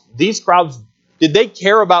crowds, did they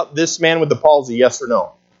care about this man with the palsy, yes or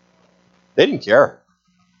no? They didn't care.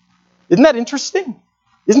 Isn't that interesting?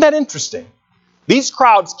 Isn't that interesting? These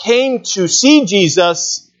crowds came to see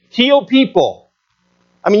Jesus heal people.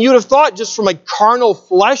 I mean, you'd have thought just from a carnal,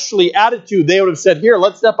 fleshly attitude, they would have said, here,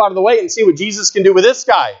 let's step out of the way and see what Jesus can do with this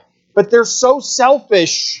guy. But they're so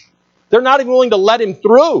selfish, they're not even willing to let him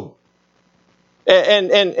through.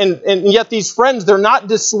 And yet these friends, they're not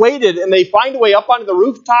dissuaded, and they find a way up onto the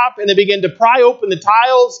rooftop, and they begin to pry open the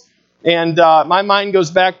tiles. And my mind goes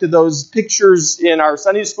back to those pictures in our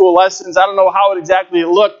Sunday school lessons. I don't know how exactly it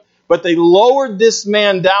looked, but they lowered this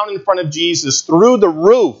man down in front of Jesus through the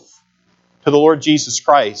roof to the Lord Jesus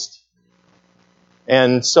Christ.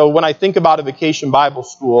 And so when I think about a Vacation Bible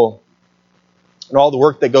School and all the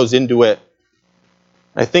work that goes into it,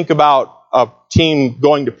 I think about a team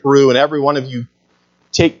going to Peru, and every one of you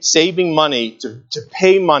saving money to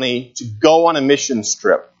pay money to go on a mission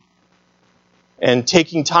trip, and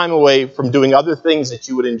taking time away from doing other things that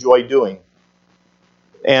you would enjoy doing.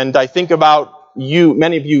 And I think about you,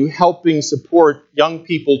 many of you, helping support young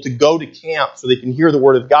people to go to camp so they can hear the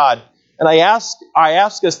Word of God. And I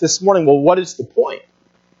ask us this morning, well, what is the point?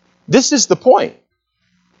 This is the point.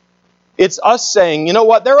 It's us saying, you know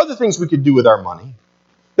what, there are other things we could do with our money.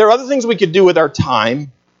 There are other things we could do with our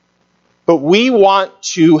time. But we want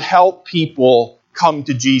to help people come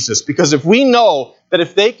to Jesus. Because if we know that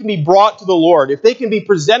if they can be brought to the Lord, if they can be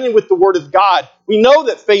presented with the Word of God, we know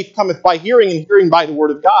that faith cometh by hearing, and hearing by the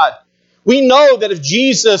Word of God. We know that if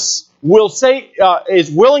Jesus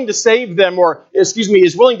is willing to save them,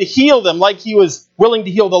 is willing to heal them like he was willing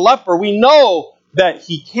to heal the leper, we know that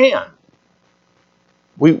he can.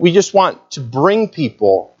 We just want to bring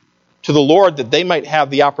people to the Lord that they might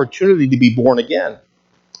have the opportunity to be born again.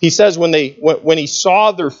 He says when he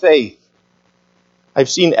saw their faith, I've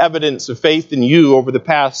seen evidence of faith in you over the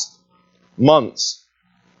past months.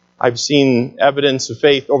 I've seen evidence of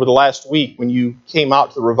faith over the last week when you came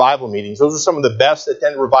out to the revival meetings. Those are some of the best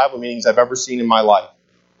attended revival meetings I've ever seen in my life.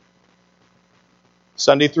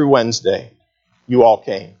 Sunday through Wednesday, you all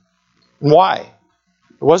came. And why?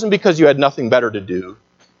 It wasn't because you had nothing better to do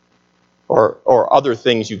or other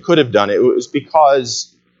things you could have done. It was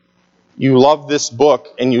because you love this book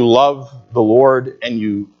and you love the Lord and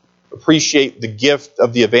you appreciate the gift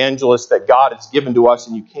of the evangelist that God has given to us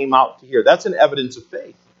and you came out to hear. That's an evidence of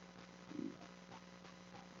faith.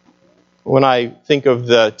 When I think of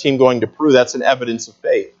the team going to Peru, that's an evidence of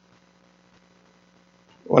faith.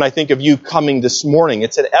 When I think of you coming this morning,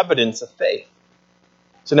 it's an evidence of faith.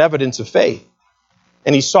 It's an evidence of faith.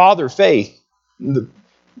 And he saw their faith.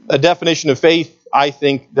 A definition of faith, I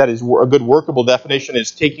think, that is a good workable definition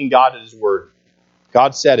is taking God at His word.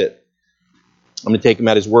 God said it. I'm going to take Him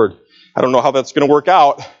at His word. I don't know how that's going to work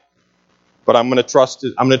out, but I'm going to trust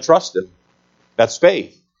it. I'm going to trust Him. That's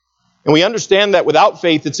faith. And we understand that without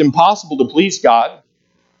faith, it's impossible to please God.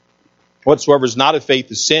 Whatsoever is not of faith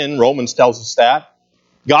is sin. Romans tells us that.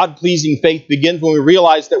 God-pleasing faith begins when we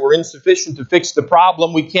realize that we're insufficient to fix the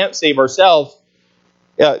problem. We can't save ourselves.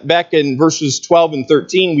 Back in verses 12 and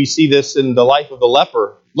 13, we see this in the life of the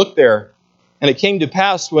leper. Look there. And it came to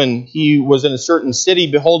pass when he was in a certain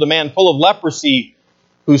city, behold, a man full of leprosy,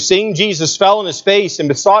 who seeing Jesus fell on his face and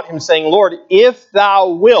besought him, saying, Lord, if thou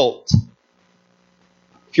wilt,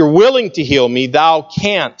 if you're willing to heal me, thou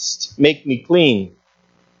canst make me clean.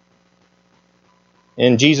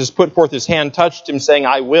 And Jesus put forth his hand, touched him, saying,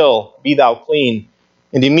 I will, be thou clean.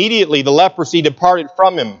 And immediately the leprosy departed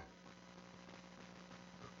from him.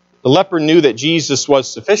 The leper knew that Jesus was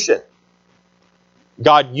sufficient.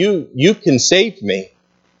 God, you can save me.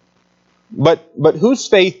 But whose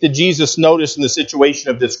faith did Jesus notice in the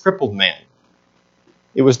situation of this crippled man?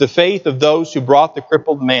 It was the faith of those who brought the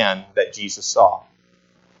crippled man that Jesus saw.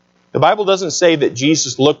 The Bible doesn't say that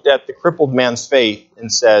Jesus looked at the crippled man's faith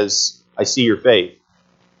and says, I see your faith.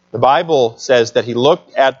 The Bible says that he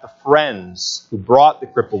looked at the friends who brought the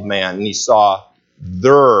crippled man and he saw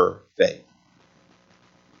their faith.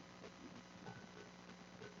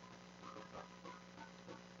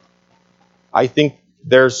 I think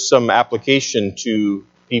there's some application to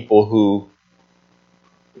people who,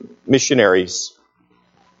 missionaries,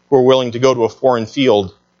 who are willing to go to a foreign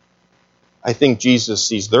field. I think Jesus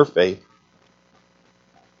sees their faith.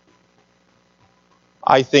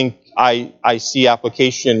 I think I see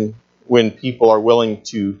application when people are willing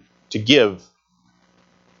to give.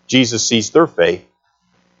 Jesus sees their faith.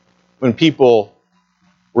 When people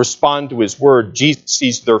respond to His word, Jesus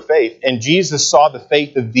sees their faith. And Jesus saw the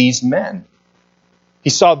faith of these men. He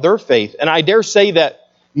saw their faith. And I dare say that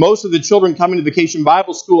most of the children coming to Vacation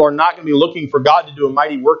Bible School are not going to be looking for God to do a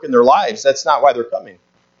mighty work in their lives. That's not why they're coming.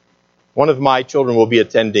 One of my children will be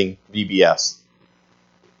attending VBS.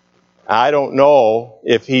 I don't know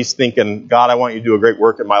if he's thinking, God, I want you to do a great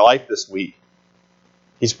work in my life this week.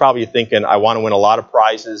 He's probably thinking, I want to win a lot of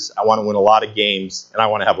prizes, I want to win a lot of games, and I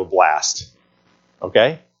want to have a blast.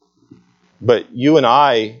 Okay? But you and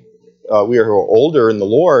I, we are older in the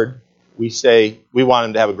Lord, we say we want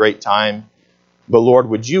him to have a great time. But Lord,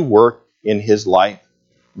 would you work in his life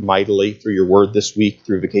mightily through your word this week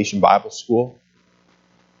through Vacation Bible School?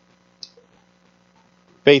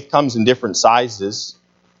 Faith comes in different sizes.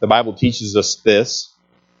 The Bible teaches us this.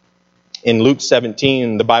 In Luke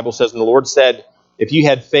 17, the Bible says, and the Lord said, if you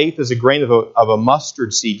had faith as a grain of a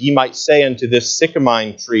mustard seed, ye might say unto this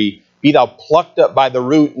sycamore tree, be thou plucked up by the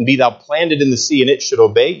root, and be thou planted in the sea, and it should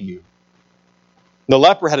obey you. The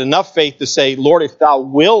leper had enough faith to say, Lord, if thou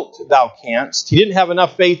wilt, thou canst. He didn't have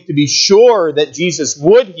enough faith to be sure that Jesus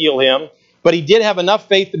would heal him, but he did have enough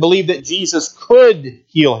faith to believe that Jesus could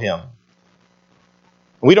heal him.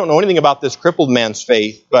 We don't know anything about this crippled man's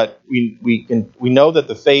faith, but we know that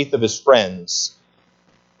the faith of his friends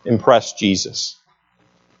impressed Jesus.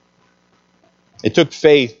 It took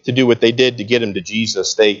faith to do what they did to get him to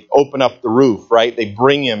Jesus. They open up the roof, right? They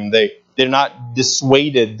bring him. They're not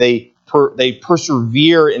dissuaded. They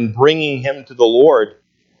persevere in bringing him to the Lord.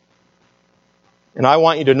 And I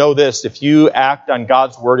want you to know this. If you act on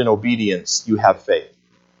God's word in obedience, you have faith.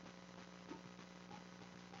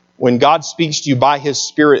 When God speaks to you by His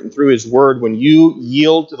Spirit and through His Word, when you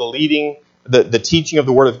yield to the leading, the teaching of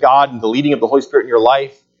the Word of God and the leading of the Holy Spirit in your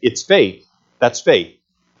life, it's faith. That's faith.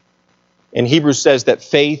 And Hebrews says that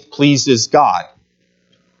faith pleases God.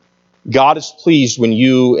 God is pleased when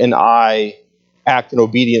you and I act in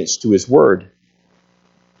obedience to His Word.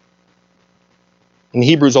 In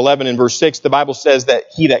Hebrews 11 and verse 6, the Bible says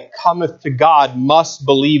that he that cometh to God must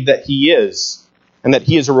believe that He is, and that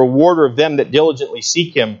He is a rewarder of them that diligently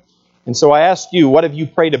seek Him. And so I ask you, what have you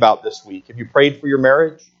prayed about this week? Have you prayed for your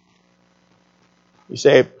marriage? You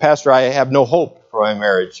say, Pastor, I have no hope for my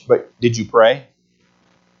marriage. But did you pray?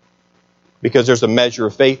 Because there's a measure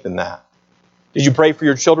of faith in that. Did you pray for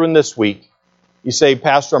your children this week? You say,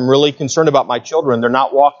 Pastor, I'm really concerned about my children. They're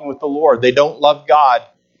not walking with the Lord. They don't love God.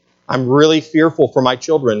 I'm really fearful for my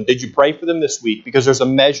children. Did you pray for them this week? Because there's a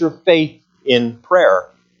measure of faith in prayer.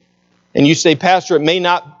 And you say, Pastor, it may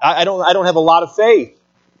not, I don't have a lot of faith.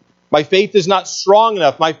 My faith is not strong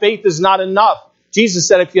enough. My faith is not enough. Jesus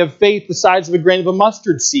said, if you have faith the size of a grain of a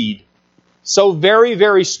mustard seed, so very,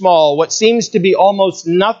 very small, what seems to be almost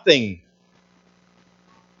nothing.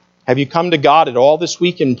 Have you come to God at all this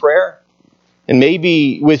week in prayer? And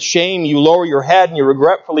maybe with shame you lower your head and you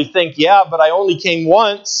regretfully think, yeah, but I only came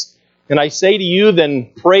once. And I say to you,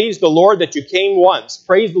 then praise the Lord that you came once.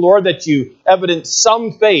 Praise the Lord that you evidenced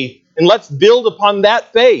some faith. And let's build upon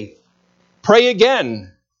that faith. Pray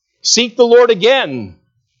again. Seek the Lord again.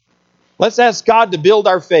 Let's ask God to build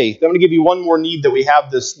our faith. I'm going to give you one more need that we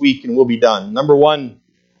have this week and we'll be done. Number one,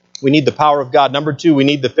 we need the power of God. Number two, we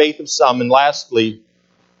need the faith of some. And lastly,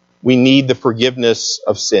 we need the forgiveness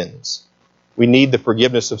of sins. We need the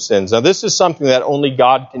forgiveness of sins. Now, this is something that only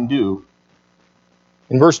God can do.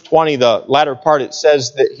 In verse 20, the latter part, it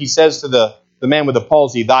says that he says to the man with the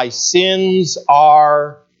palsy, thy sins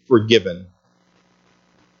are forgiven.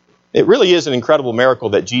 It really is an incredible miracle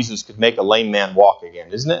that Jesus could make a lame man walk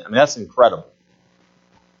again, isn't it? I mean, that's incredible.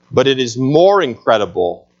 But it is more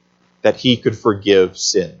incredible that he could forgive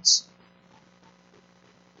sins.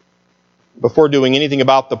 Before doing anything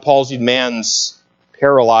about the palsied man's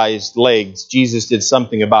paralyzed legs, Jesus did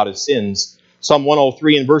something about his sins. Psalm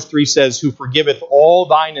 103 and verse 3 says, who forgiveth all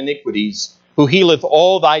thine iniquities, who healeth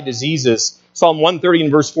all thy diseases. Psalm 130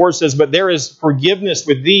 and verse 4 says, but there is forgiveness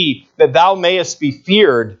with thee, that thou mayest be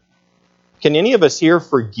feared. Can any of us here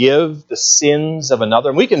forgive the sins of another?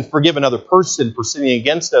 And we can forgive another person for sinning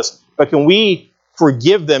against us, but can we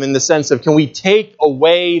forgive them in the sense of, can we take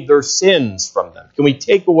away their sins from them? Can we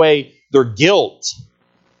take away their guilt?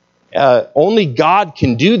 Only God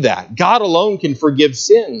can do that. God alone can forgive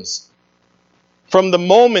sins. From the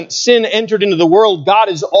moment sin entered into the world, God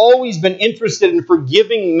has always been interested in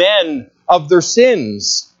forgiving men of their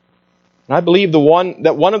sins. And I believe that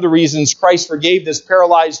one of the reasons Christ forgave this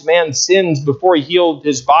paralyzed man's sins before he healed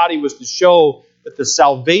his body was to show that the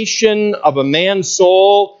salvation of a man's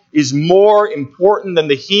soul is more important than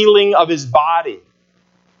the healing of his body.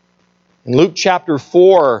 In Luke chapter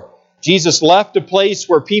 4, Jesus left a place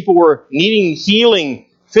where people were needing healing,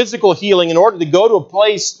 physical healing, in order to go to a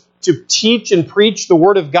place to teach and preach the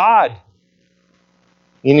Word of God.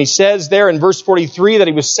 And he says there in verse 43 that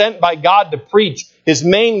he was sent by God to preach. His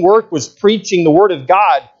main work was preaching the Word of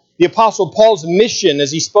God. The Apostle Paul's mission,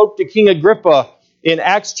 as he spoke to King Agrippa in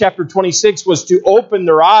Acts chapter 26, was to open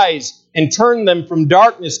their eyes and turn them from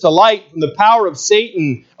darkness to light, from the power of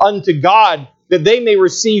Satan unto God, that they may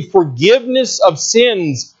receive forgiveness of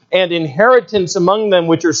sins and inheritance among them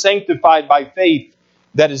which are sanctified by faith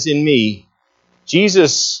that is in me.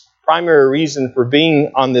 Jesus' primary reason for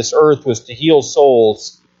being on this earth was to heal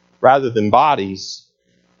souls rather than bodies.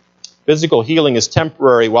 Physical healing is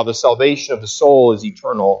temporary, while the salvation of the soul is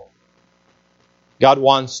eternal. God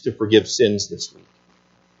wants to forgive sins this week.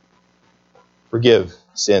 Forgive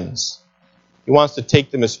sins. He wants to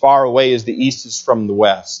take them as far away as the east is from the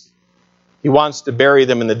west. He wants to bury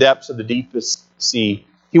them in the depths of the deepest sea.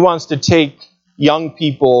 He wants to take young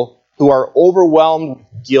people who are overwhelmed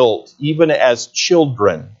with guilt, even as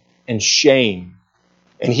children, and shame.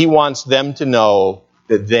 And He wants them to know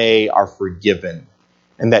that they are forgiven,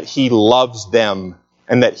 and that He loves them,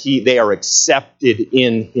 and that they are accepted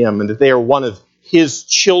in Him, and that they are one of His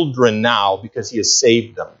children now because He has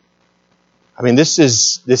saved them. I mean, this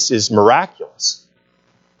is miraculous.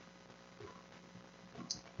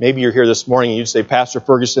 Maybe you're here this morning and you say, Pastor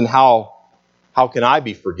Ferguson, how can I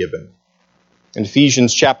be forgiven? In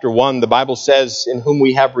Ephesians chapter 1, the Bible says, in whom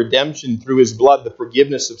we have redemption through His blood, the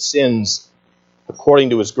forgiveness of sins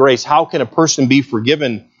according to His grace. How can a person be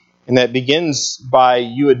forgiven? And that begins by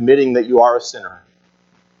you admitting that you are a sinner.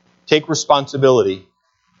 Take responsibility.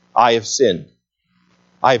 I have sinned.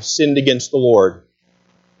 I have sinned against the Lord.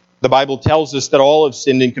 The Bible tells us that all have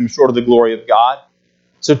sinned and come short of the glory of God.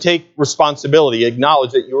 So take responsibility.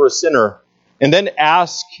 Acknowledge that you're a sinner. And then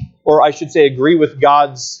ask, or I should say agree with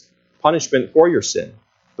God's punishment for your sin.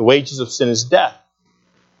 The wages of sin is death.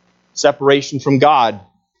 Separation from God.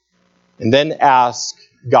 And then ask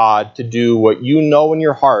God to do what you know in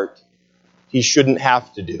your heart He shouldn't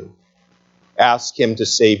have to do. Ask Him to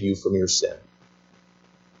save you from your sin.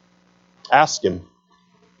 Ask Him.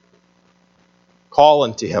 Call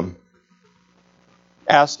unto Him.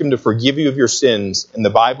 Ask Him to forgive you of your sins, and the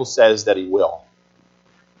Bible says that He will.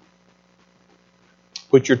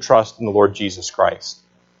 Put your trust in the Lord Jesus Christ.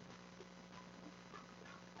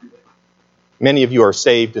 Many of you are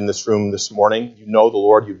saved in this room this morning. You know the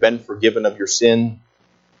Lord. You've been forgiven of your sin.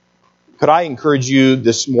 Could I encourage you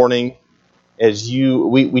this morning, as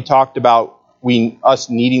we talked about us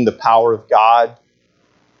needing the power of God.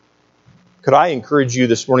 Could I encourage you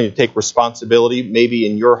this morning to take responsibility, maybe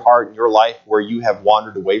in your heart, in your life, where you have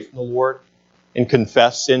wandered away from the Lord, and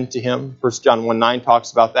confess sin to Him? 1 John 1:9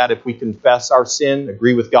 talks about that. If we confess our sin,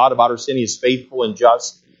 agree with God about our sin, He is faithful and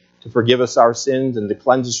just to forgive us our sins and to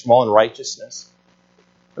cleanse us from all unrighteousness.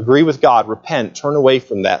 Agree with God, repent, turn away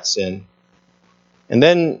from that sin. And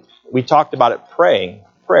then we talked about it praying,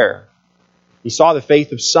 prayer. You saw the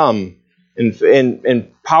faith of some, and the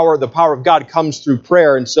power of God comes through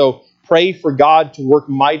prayer. And so pray for God to work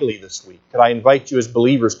mightily this week. Could I invite you as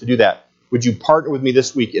believers to do that? Would you partner with me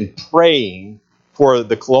this week in praying for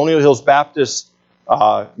the Colonial Hills Baptist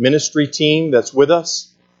ministry team that's with us,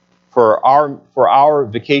 for our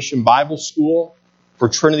Vacation Bible School, for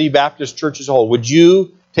Trinity Baptist Church as a whole? Would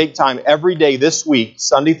you take time every day this week,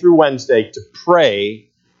 Sunday through Wednesday, to pray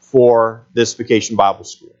for this Vacation Bible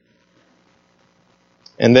School?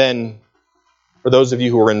 And then, for those of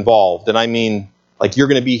you who are involved, and I mean, like, you're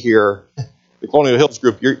going to be here, the Colonial Hills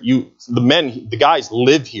group, the guys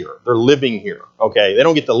live here. They're living here, okay? They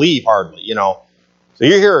don't get to leave hardly, So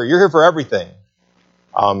you're here for everything.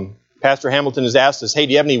 Pastor Hamilton has asked us, hey,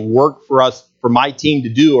 do you have any work for my team to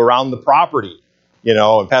do around the property?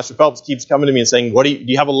 And Pastor Phelps keeps coming to me and saying, do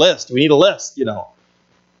you have a list? We need a list,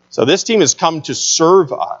 So this team has come to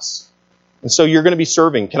serve us. And so you're going to be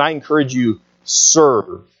serving. Can I encourage you,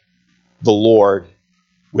 serve the Lord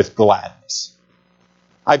with gladness?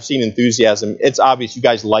 I've seen enthusiasm. It's obvious you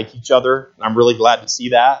guys like each other, and I'm really glad to see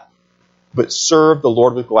that. But serve the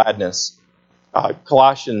Lord with gladness.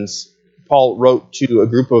 Colossians, Paul wrote to a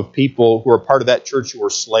group of people who are part of that church who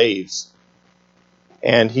were slaves.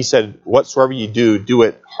 And he said, whatsoever you do, do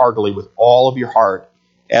it heartily with all of your heart,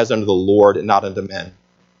 as unto the Lord and not unto men.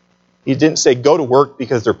 He didn't say go to work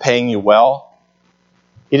because they're paying you well.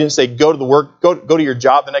 He didn't say go to your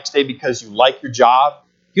job the next day because you like your job.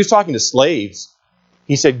 He was talking to slaves.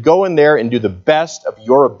 He said go in there and do the best of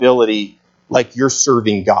your ability, like you're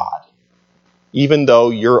serving God, even though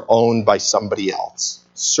you're owned by somebody else.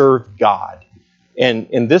 Serve God. And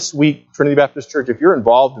in this week, Trinity Baptist Church, if you're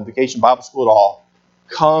involved in Vacation Bible School at all,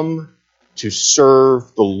 come to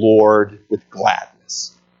serve the Lord with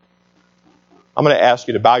gladness. I'm going to ask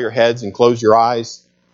you to bow your heads and close your eyes.